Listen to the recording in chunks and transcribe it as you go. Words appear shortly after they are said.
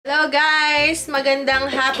Hello guys! Magandang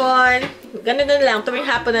hapon. Ganun na lang. Tuwing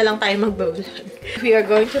hapon na lang tayo mag-vlog. We are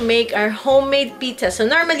going to make our homemade pizza. So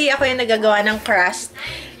normally ako yung nagagawa ng crust.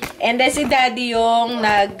 And then si Daddy yung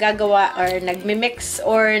naggagawa or nagmimix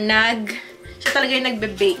or siya talaga yung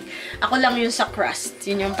nagbe-bake. Ako lang yung sa crust.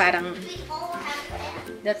 Yun yung parang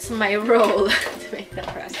that's my role to make the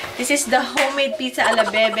crust. This is the homemade pizza a la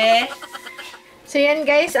Bebe. So yan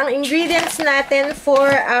guys, ang ingredients natin for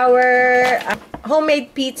our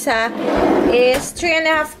homemade pizza is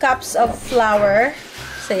 3.5 cups of flour.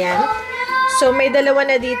 So yan. So may dalawa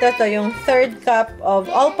na dito to, yung 3rd cup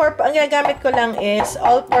of all-purpose. Ang gagamit ko lang is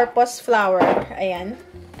all-purpose flour. Ayan.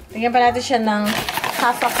 Tingnan pa natin siya ng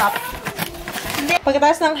half a cup.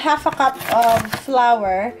 Pagkatapos ng half a cup of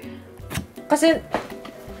flour, kasi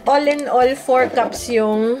all in all 4 cups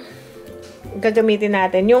yung gagamitin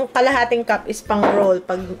natin. Yung kalahating cup is pang roll.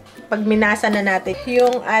 Pag minasa na natin.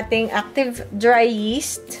 Yung ating active dry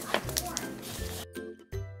yeast.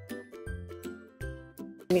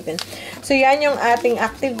 So, yan yung ating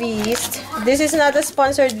active yeast. This is not a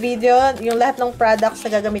sponsored video. Yung lahat ng products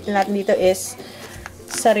na gagamitin natin dito is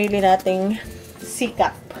sarili nating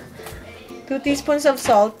sikap. 2 teaspoons of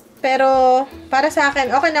salt. Pero, para sa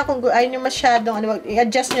akin, okay na kung ayaw nyo masyadong,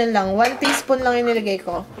 i-adjust nyo lang. 1 teaspoon lang yung nilagay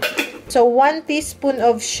ko. So, 1 teaspoon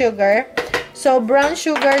of sugar. So, brown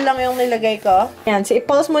sugar lang yung nilagay ko. Yan. So,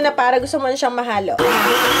 i-pulse muna para gusto mo na siyang mahalo.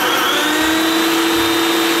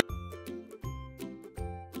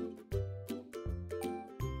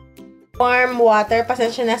 Warm water.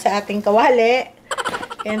 Pasensya na sa ating kawali.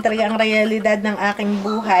 Yan talaga ang realidad ng aking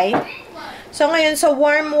buhay. So, ngayon, sa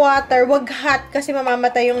warm water, wag hot kasi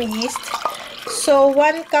mamamatay yung yeast. So,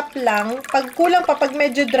 1 cup lang. Pag kulang pa, pag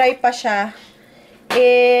medyo dry pa siya,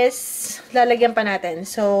 is lalagyan pa natin.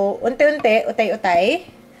 So, unti-unti, utay-utay.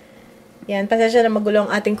 Yan, pasensya na magulo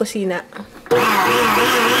ang ating kusina.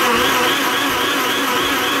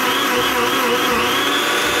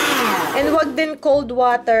 And wag din cold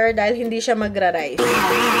water dahil hindi siya magra-rise.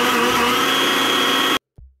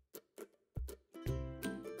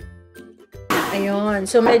 Ayun.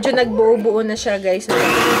 So, medyo nagbuo-buo na siya, guys.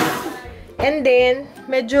 And then,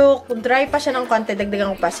 medyo dry pa siya ng konti.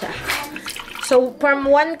 Dagdagan ko pa siya. So, from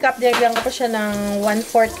 1 cup, dagdagan ko pa siya ng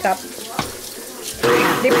 1/4 cup.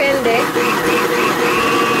 Depende.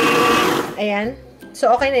 Ayan.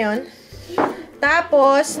 So, okay na yun.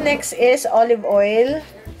 Tapos, next is olive oil.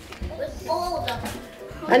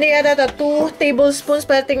 Ano yata to? 2 tablespoons.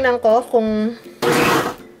 Para tingnan ko kung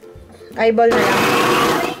eyeball na lang.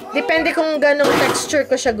 Depende kung ganong texture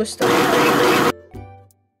ko siya gusto.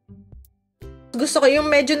 Gusto ko yung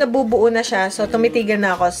medyo nabubuo na siya. So, tumitigil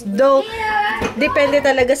na ako. Though, depende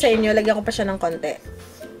talaga sa inyo. Lagyan ko pa siya ng konti.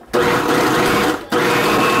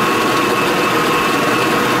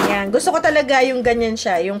 Yan. Gusto ko talaga yung ganyan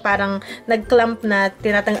siya. Yung parang nag-clump na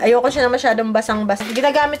ayoko siya na masyadong basang-basa.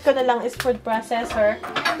 Ginagamit ko na lang is food processor.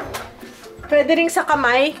 Pwede rin sa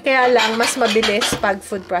kamay. Kaya lang, mas mabilis pag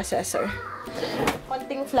food processor.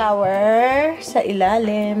 Konting flour sa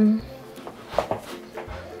ilalim.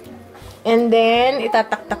 And then,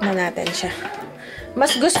 itataktak na natin siya.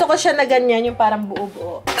 Mas gusto ko siya na ganyan, yung parang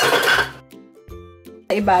buo-buo.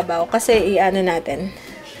 Sa ibabaw, kasi i-ano natin.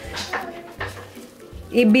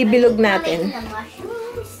 Ibibilog natin.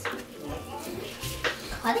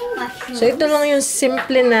 So, ito lang yung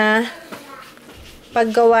simple na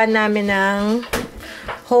paggawa namin ng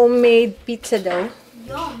homemade pizza dough.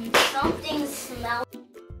 Something smells.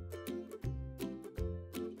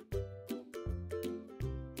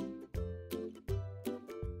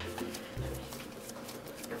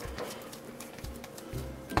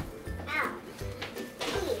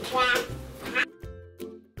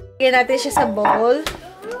 Lagyan natin siya sa bowl.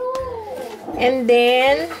 And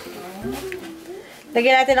then,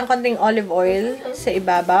 lagyan natin ng konting olive oil sa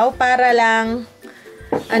ibabaw para lang,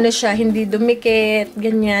 ano siya, hindi dumikit,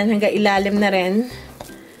 ganyan, hanggang ilalim na rin.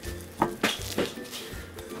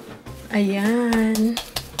 Ayan.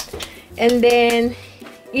 And then,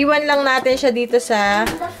 iwan lang natin siya dito sa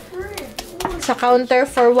counter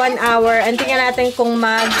for 1 hour. And tingnan natin kung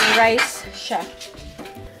mag-rise siya.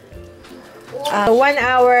 1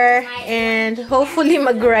 hour and hopefully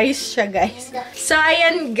mag-rise siya, guys. So,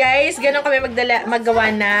 ayan, guys. Ganun kami maggawa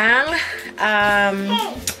ng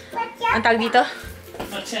ang tawag dito?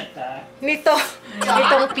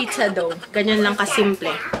 Nitong pizza dough. Ganyan lang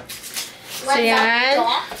kasimple. So, yan.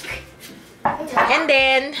 And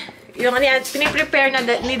then, yung piniprepare na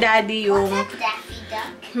ni Daddy yung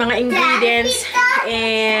mga ingredients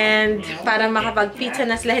and para makapag-pizza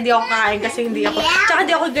na sila. Hindi ako kakain kasi hindi ako. Tsaka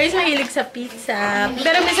di ako, guys, mahilig sa pizza.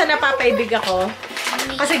 Pero minsan napapaibig ako.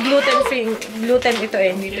 Kasi gluten ito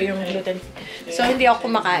eh. Dito yung gluten. So, hindi ako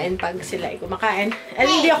kumakain pag sila ay kumakain. And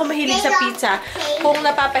hindi ako mahilig sa pizza. Kung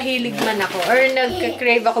napapahilig man ako or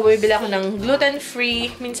nagka-crave ako, bumibili ako ng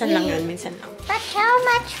gluten-free. Minsan lang yun, minsan lang. But how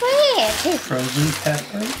much is it? Frozen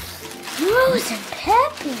peppers. Frozen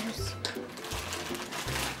peppers.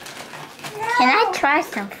 Can I try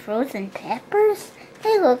some frozen peppers?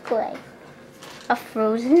 They look like a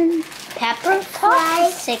frozen pepper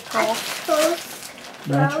popsicle.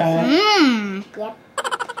 Wanna try it? Mmm. Yep.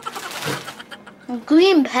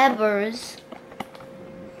 Green peppers.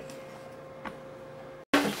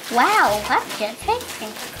 Wow, what's your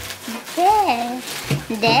tasting?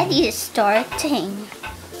 Daddy is starting.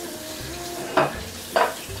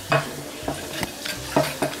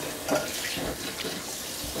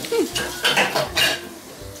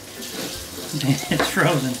 It's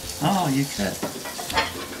frozen. Oh, you could.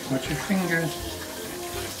 Watch your fingers.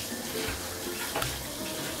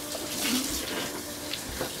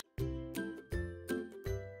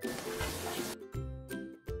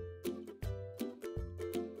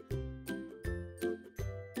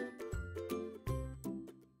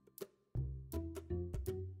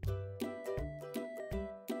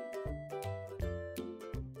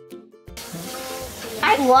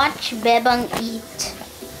 I watch Bebang eat.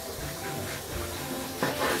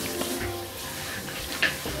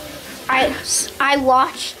 I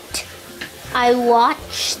watched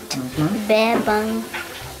Bebang.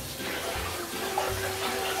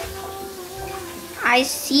 I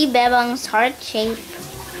see Bebang's heart shape.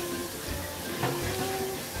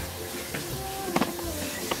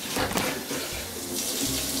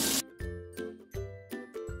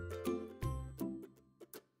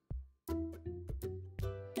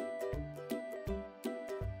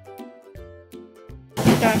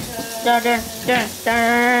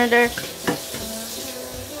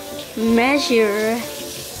 Measure.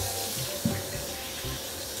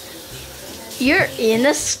 You're in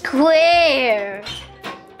a square.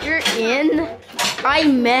 You're in. I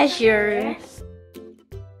measure.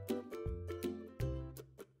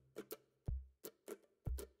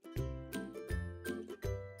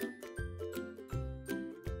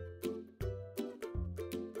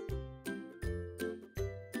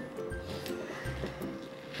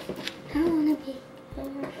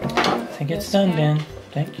 I think it's done, Dan.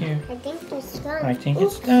 Thank you. I think it's done. I think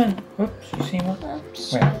it's done. Oops, you see what?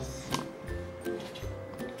 Oops. Where?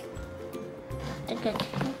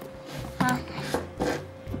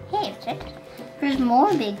 Hey, there's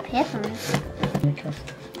more big peppers. Okay.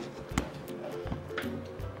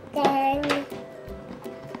 Then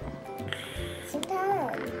it's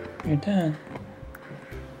done. You're done.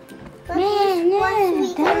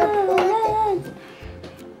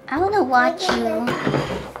 I wanna watch you.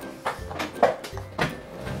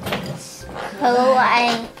 Hello,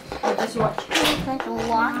 Let's watch. let's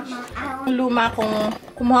watch.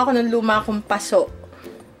 Kumuha ko ng luma kong paso.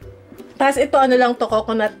 Tapos ito ano lang to,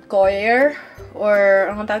 coconut coir. Or,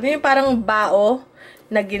 ang tawag yung parang bao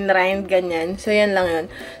na ginrind, ganyan. So, yan lang yun.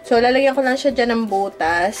 So, lalagyan ko lang siya dyan ng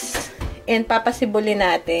butas. And papasibulin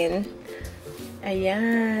natin.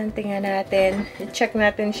 Ayan, tingnan natin. I-check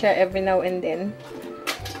natin siya every now and then.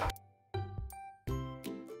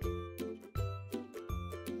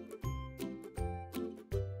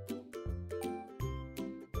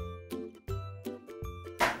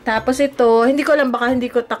 Tapos ito, hindi ko alam, baka hindi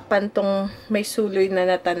ko takpan tong may suloy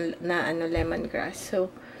na lemongrass. So,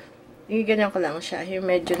 ganyan ko lang siya. Yung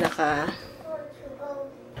medyo naka...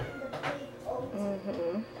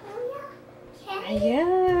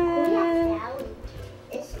 Ayan.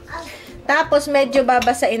 Tapos, medyo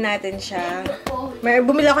babasain natin siya.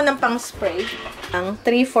 Bumili ako ng pang-spray. Ang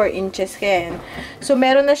 3-4 inches. Kaya yan. So,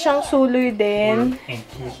 meron na siyang suloy din.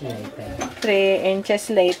 3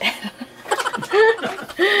 inches later.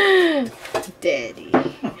 Daddy.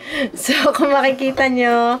 So, kung makikita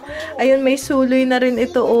nyo, ayun, may suloy na rin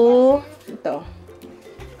ito, oh. Ito.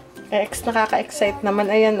 Nakaka-excite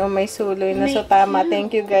naman. Ayan, oh, may suloy na. So, tama.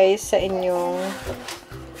 Thank you, guys, sa inyong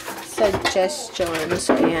suggestions.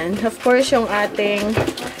 Ayan. Of course, yung ating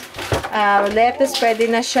lettuce, pwede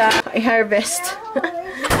na siya i-harvest.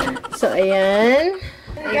 So, ayan.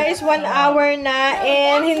 Guys, 1 hour na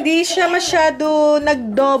and hindi siya masyado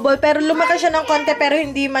nag-double pero lumaki siya ng konti pero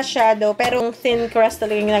hindi masyado. Pero thin crust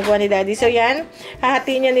talaga yung ginagawa ni Daddy. So, yan.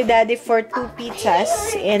 Hahatiin niya ni Daddy for 2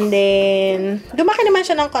 pizzas. And then, lumaki naman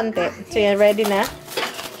siya ng konti. So, yan. Ready na.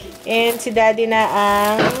 And si Daddy na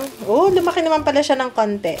ang... Oh, lumaki naman pala siya ng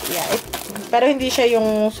konti. Yeah. Pero hindi siya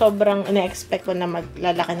yung sobrang ina-expect ko na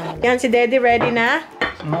maglalaki naman. Yan, si Daddy ready na.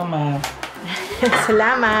 Mama.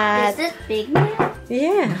 Salamat. Is this big?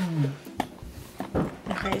 Yeah.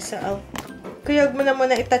 Okay, so kuya, huwag mo na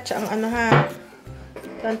muna i-touch ang ano ha.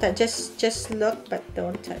 Don't touch. Just look but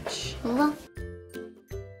don't touch. Look.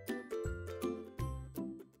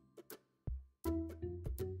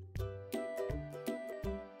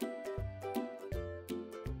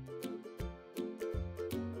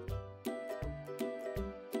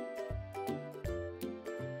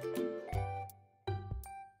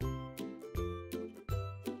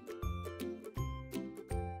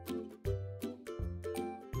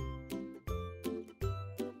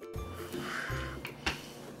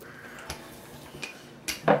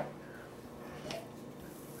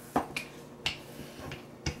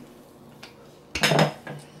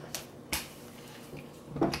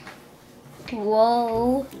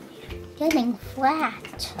 Whoa, getting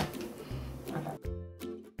flat.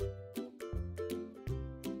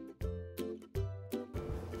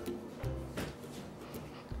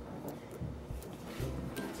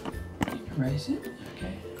 Raise it?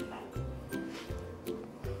 Okay.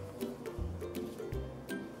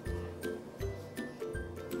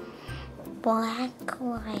 Black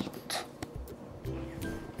light.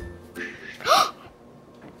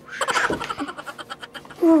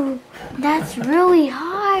 Ooh, that's really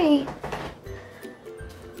high.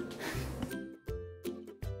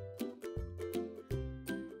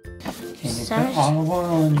 And you put olive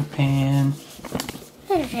oil in your pan.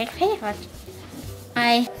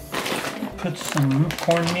 I Put some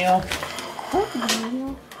cornmeal.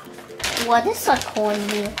 cornmeal. What is a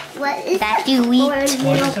cornmeal? What is that you eat?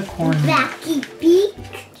 What is a cornmeal? Vacuum beak.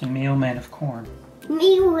 It's a meal made of corn.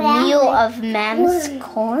 Meal of man's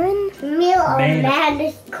corn? Meal of Made of-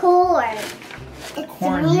 man's corn. It's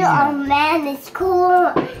Corn meal meal. of man's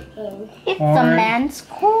corn. It's the Corn. man's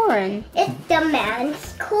corn. It's the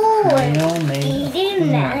man's corn. Meal made Eating of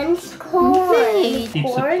corn. man's corn.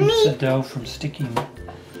 Keeps the pizza dough from sticking.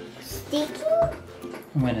 Sticking?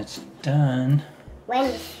 When it's done, When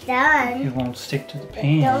it's done, it won't stick to the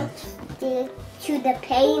pan. don't stick to the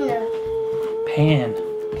pan. Pan.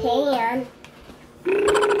 Pan.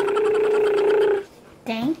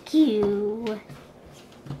 Thank you.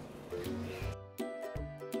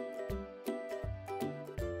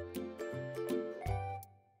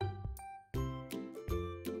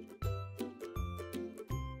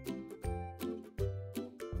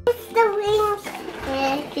 It's the wings.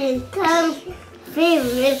 And here comes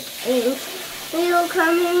favorite things. We will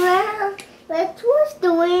come around. Let's watch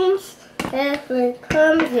the wings. If it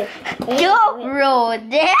comes in. Don't roll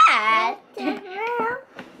that. Favorite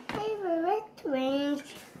wings.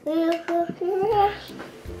 We'll come around.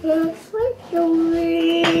 And switch the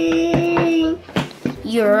wings.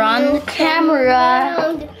 You're on the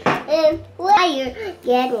camera. And why you're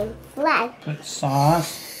getting flat. Put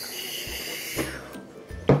sauce.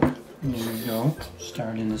 There we go.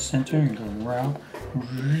 Start in the center and go around.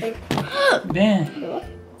 Then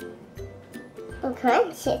Okay,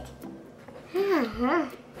 sit.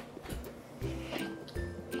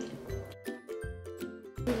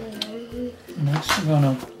 next we're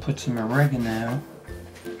gonna put some oregano.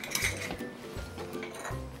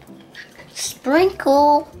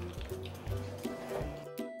 Sprinkle.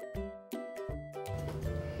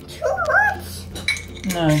 Too much.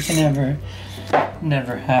 No, you can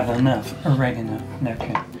never have enough oregano. Never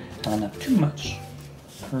can have enough. Too much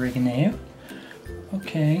oregano.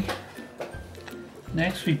 Okay.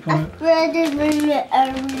 Next we put just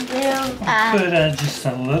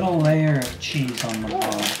a little layer of cheese on the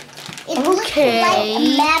bottom. It looks like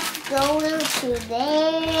a map going to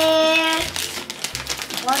there.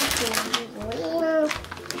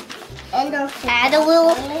 And add a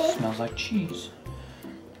little. Smells like cheese.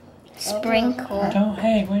 Sprinkle. Don't.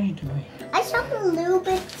 Hey, what are you doing? I some a little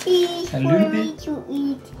bit cheese A for little me bit? to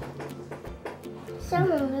eat.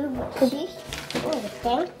 Some a little bit cheese. Oh,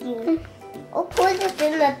 thank you. I'll put it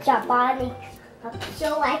in the chapati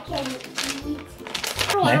so I can eat.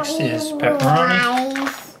 Next is pepperoni.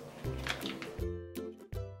 Rice.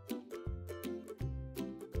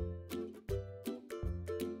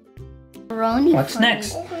 Pepperoni. What's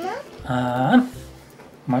next?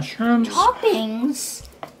 Mushrooms. Toppings.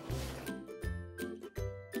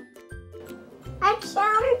 I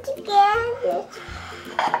found together.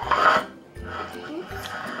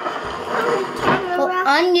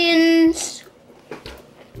 Onions.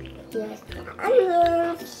 Yes,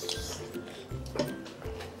 onions.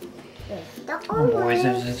 Oh boys,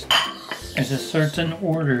 there's a certain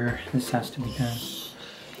order this has to be done.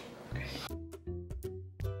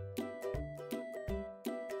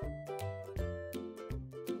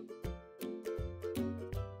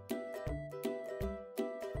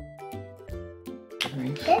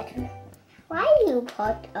 Why you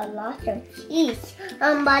put a lot of cheese?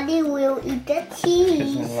 Somebody will eat the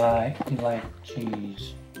cheese. Because you like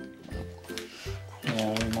cheese.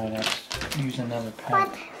 Yeah, we might have to use another But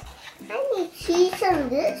pack. I need cheese on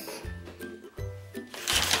this.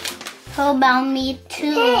 How about me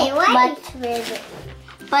too? Hey, wait.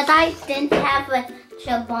 But I didn't have a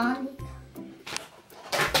chobani.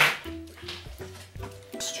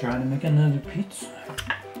 Let's try to make another pizza.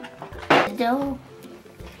 Dough.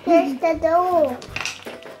 Here's the dough.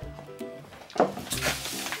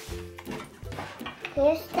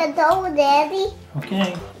 Here's the dough, Daddy.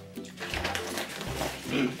 Okay.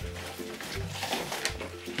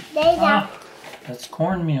 That's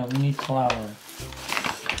cornmeal. We need flour.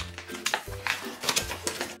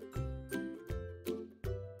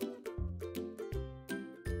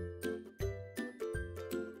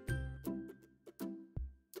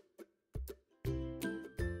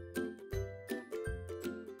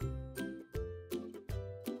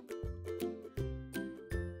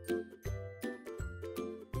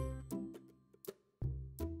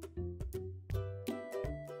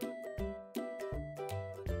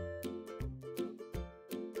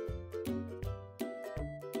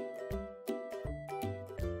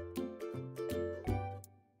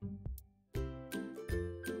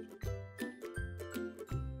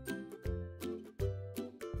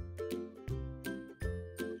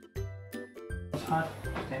 It's hot.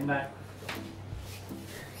 Stand back.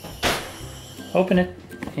 Open it.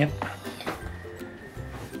 Yep.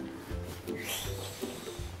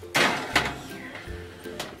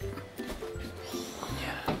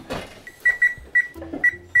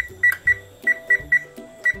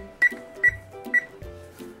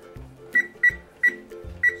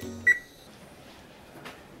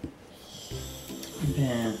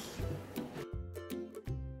 Ben.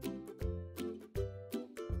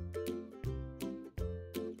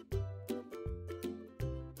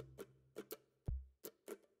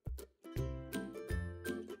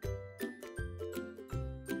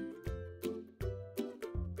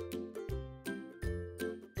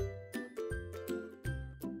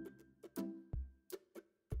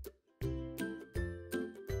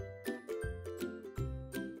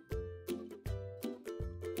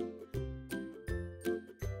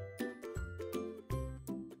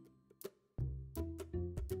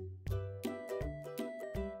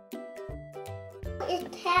 It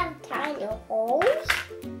have tiny holes.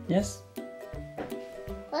 Yes.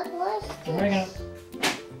 What was Oregano. this?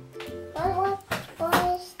 What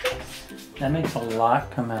is this? That makes a lot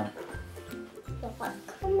come out. The what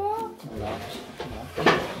come out? A lot.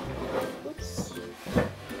 Oops.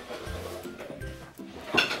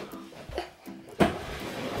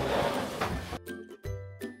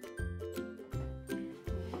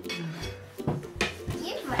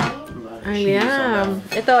 Yeah.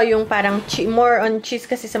 Ito yung parang more on cheese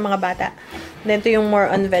kasi sa mga bata. Then ito yung more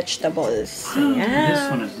on vegetables. This Yeah.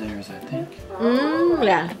 one is theirs, I think.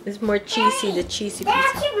 Yeah. It's more cheesy, the cheesy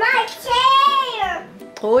That's pizza. my chair.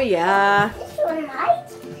 Oh, yeah. This one right?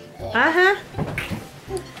 Aha.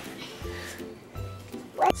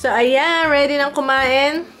 So, ayan. Ready nang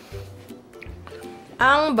kumain.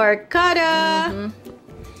 Ang barkada.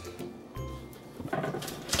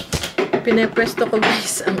 Pinepresto ko,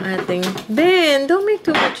 guys, ang ating... Ben, don't make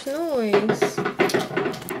too much noise.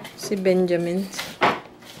 Si Benjamin.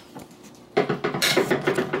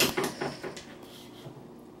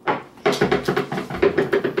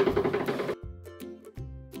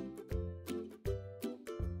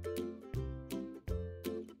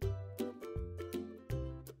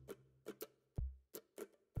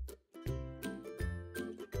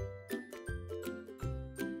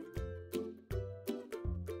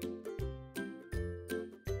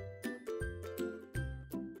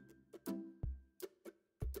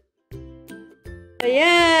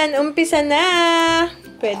 Ayan, umpisa na.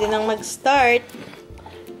 Pwede nang mag-start.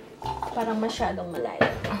 Parang masyadong malayo.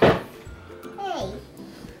 Hey.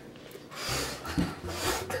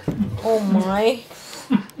 Oh my.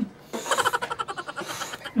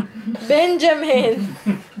 Benjamin.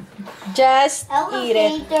 Just eat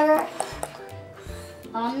it. Elevator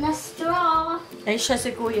on the straw. Ay, siya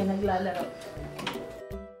si Kuya naglalaro.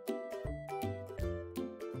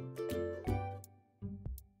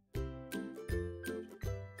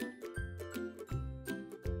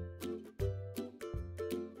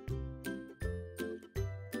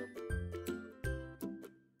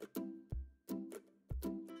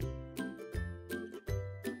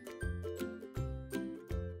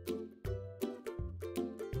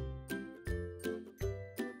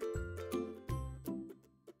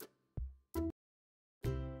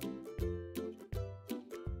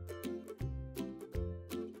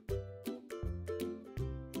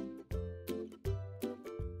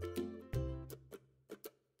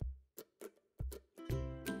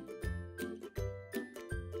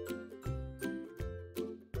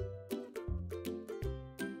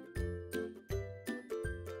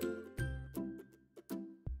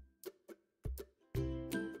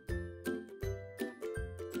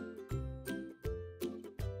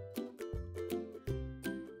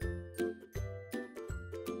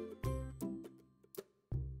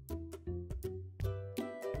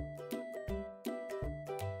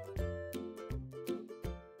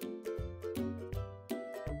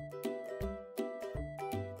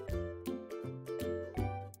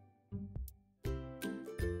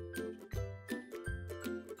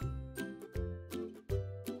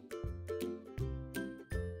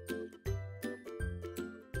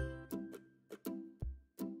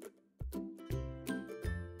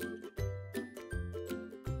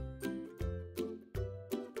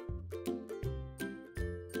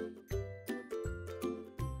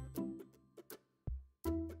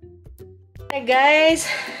 Hey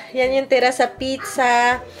guys, yan yung tira sa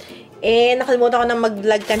pizza. Nakalimutan ko na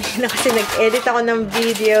mag-vlog kanina kasi nag-edit ako ng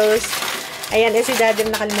videos. Ayan, si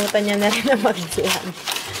Daddy nakalimutan niya na rin na mag-vlog.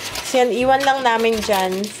 So yan, iwan lang namin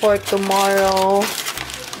dyan for tomorrow.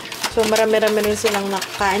 So marami-rami rin silang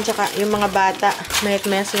nakakain. Tsaka yung mga bata,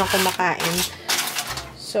 mayat-maya silang kumakain.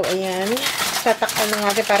 So ayan, tatakpan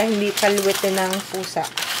na natin para hindi paluwitin ng pusa.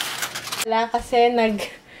 Wala kasi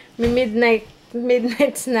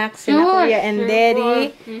midnight snack sila Kuya and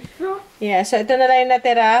Daddy. Yeah, so ito na lang yung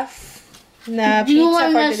natira na Do you pizza for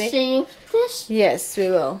wanna today. save this? Yes, we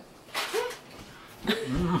will.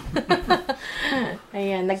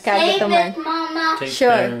 Ayan, nagkagat Save naman. it, Mama. Take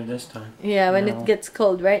Sure. better this time. Yeah, when No. it gets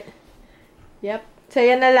cold, right? Yep. So,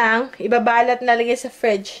 yan na lang. Ibabalot na lagay sa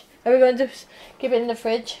fridge. Are we going to keep it in the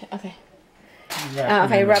fridge? Okay.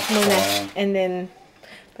 Okay, wrap muna. And then,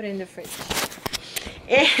 put it in the fridge.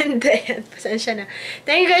 And then, pasensya na.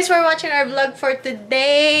 Thank you guys for watching our vlog for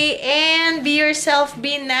today. And be yourself,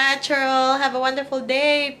 be natural. Have a wonderful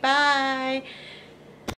day. Bye!